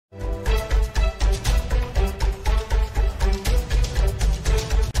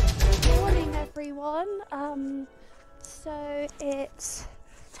So it's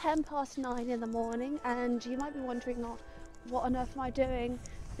 9:10 in the morning, and you might be wondering, what on earth am I doing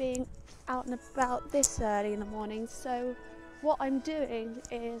being out and about this early in the morning? So what I'm doing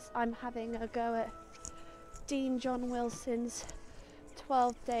is I'm having a go at Dean John Wilson's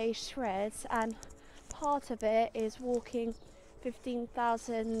 12-day Shredz, and part of it is walking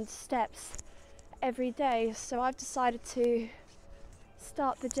 15,000 steps every day. So I've decided to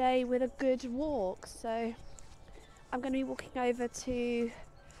start the day with a good walk. So I'm going to be walking over to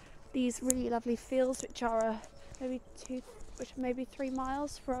these really lovely fields, which are maybe 3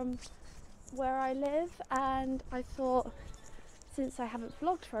 miles from where I live, and I thought, since I haven't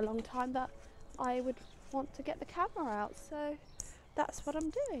vlogged for a long time, that I would want to get the camera out, so that's what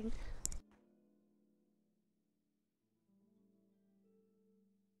I'm doing.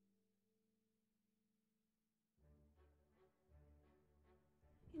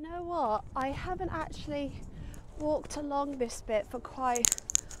 You know what? I haven't actually walked along this bit for quite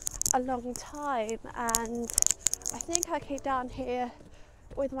a long time, and I think I came down here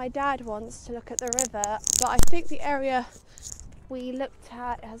with my dad once to look at the river, but I think the area we looked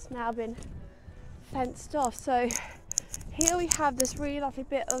at has now been fenced off. So here we have this really lovely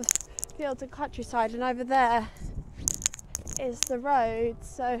bit of fields and countryside, and over there is the road,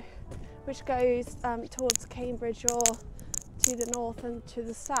 so which goes towards Cambridge, or to the north and to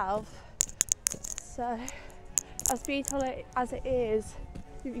the south. So as beautiful as it is,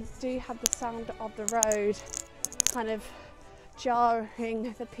 you do have the sound of the road kind of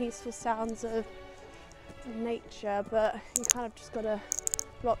jarring the peaceful sounds of nature, but you kind of just got to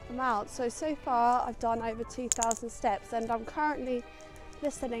block them out. So far I've done over 2,000 steps, and I'm currently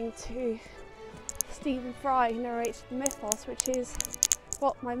listening to Stephen Fry, who narrates the Mythos, which is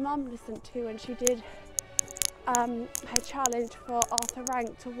what my mum listened to when she did her challenge for Arthur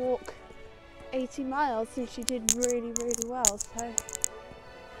Rank to walk 80 miles, and she did really well.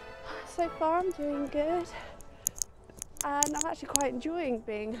 So far I'm doing good, and I'm actually quite enjoying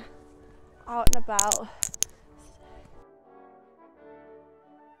being out and about.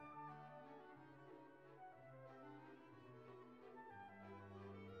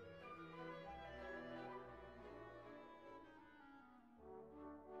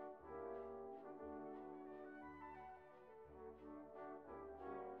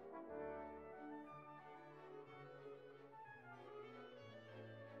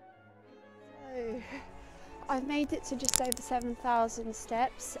 So I've made it to just over 7,000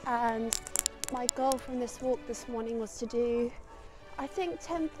 steps, and my goal from this walk this morning was to do, I think,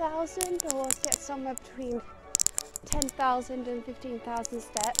 10,000, or get somewhere between 10,000 and 15,000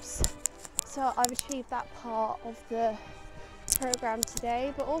 steps. So I've achieved that part of the program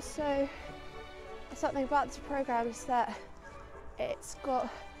today, but also something about this program is that it's got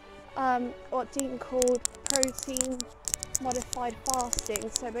what Dean called protein modified fasting.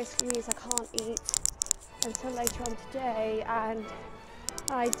 So basically means I can't eat until later on today, and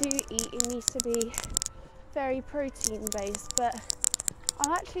when I do eat, it needs to be very protein based. But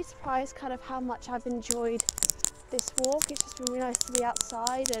I'm actually surprised kind of how much I've enjoyed this walk. It's just been really nice to be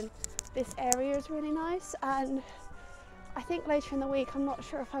outside, and this area is really nice. And I think later in the week, I'm not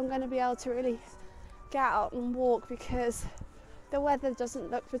sure if I'm going to be able to really get out and walk, because the weather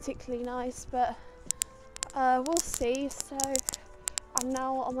doesn't look particularly nice, but we'll see. So I'm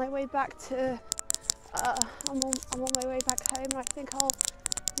now on my way back to I'm on my way back home, and I think I'll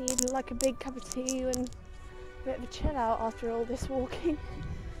need like a big cup of tea and a bit of a chill out after all this walking.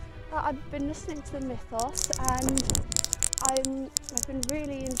 I've been listening to the Mythos, and I've been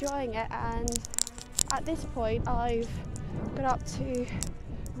really enjoying it, and at this point I've got up to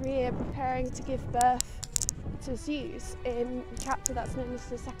Rhea preparing to give birth to Zeus in the chapter that's known as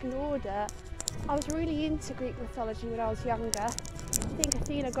the Second Order. I was really into Greek mythology when I was younger. I think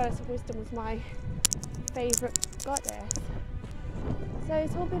Athena, goddess of wisdom, was my favourite goddess. So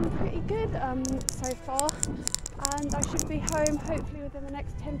it's all been pretty good so far, and I should be home hopefully within the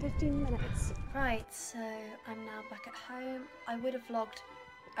next 10-15 minutes. Right, so I'm now back at home. I would have vlogged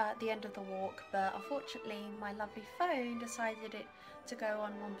at the end of the walk, but unfortunately my lovely phone decided it to go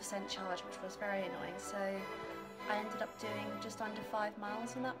on 1% charge, which was very annoying. So I ended up doing just under 5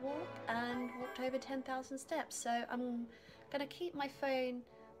 miles on that walk and walked over 10,000 steps. So I'm going to keep my phone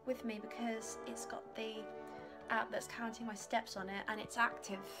with me because it's got the app that's counting my steps on it, and it's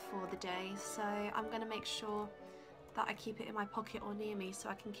active for the day. So I'm going to make sure that I keep it in my pocket or near me so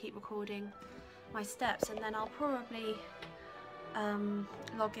I can keep recording my steps, and then I'll probably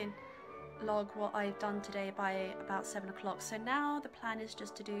log what I've done today by about 7 o'clock. So now the plan is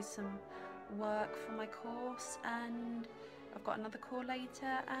just to do some work for my course, and I've got another call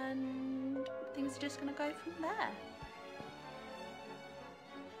later, and things are just going to go from there.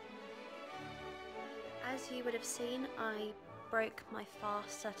 as you would have seen, I broke my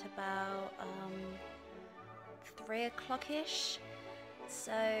fast at about 3 o'clock-ish.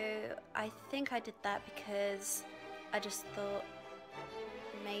 So I think I did that because I just thought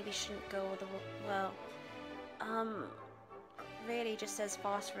maybe shouldn't go all the well. Really just says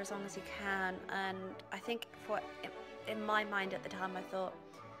fast for as long as you can, and I think in my mind at the time I thought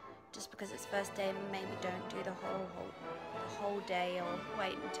just because it's first day maybe don't do the whole day, or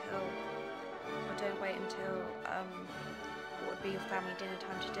don't wait until what would be your family dinner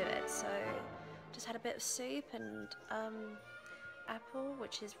time to do it. So just had a bit of soup and apple,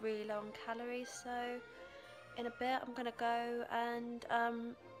 which is really low on calories. So in a bit I'm gonna go and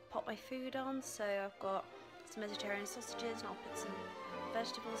pop my food on. So I've got some vegetarian sausages and I'll put some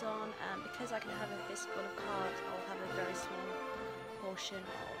vegetables on, and because I can have a fistful of carbs, I'll have a very small portion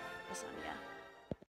of lasagna.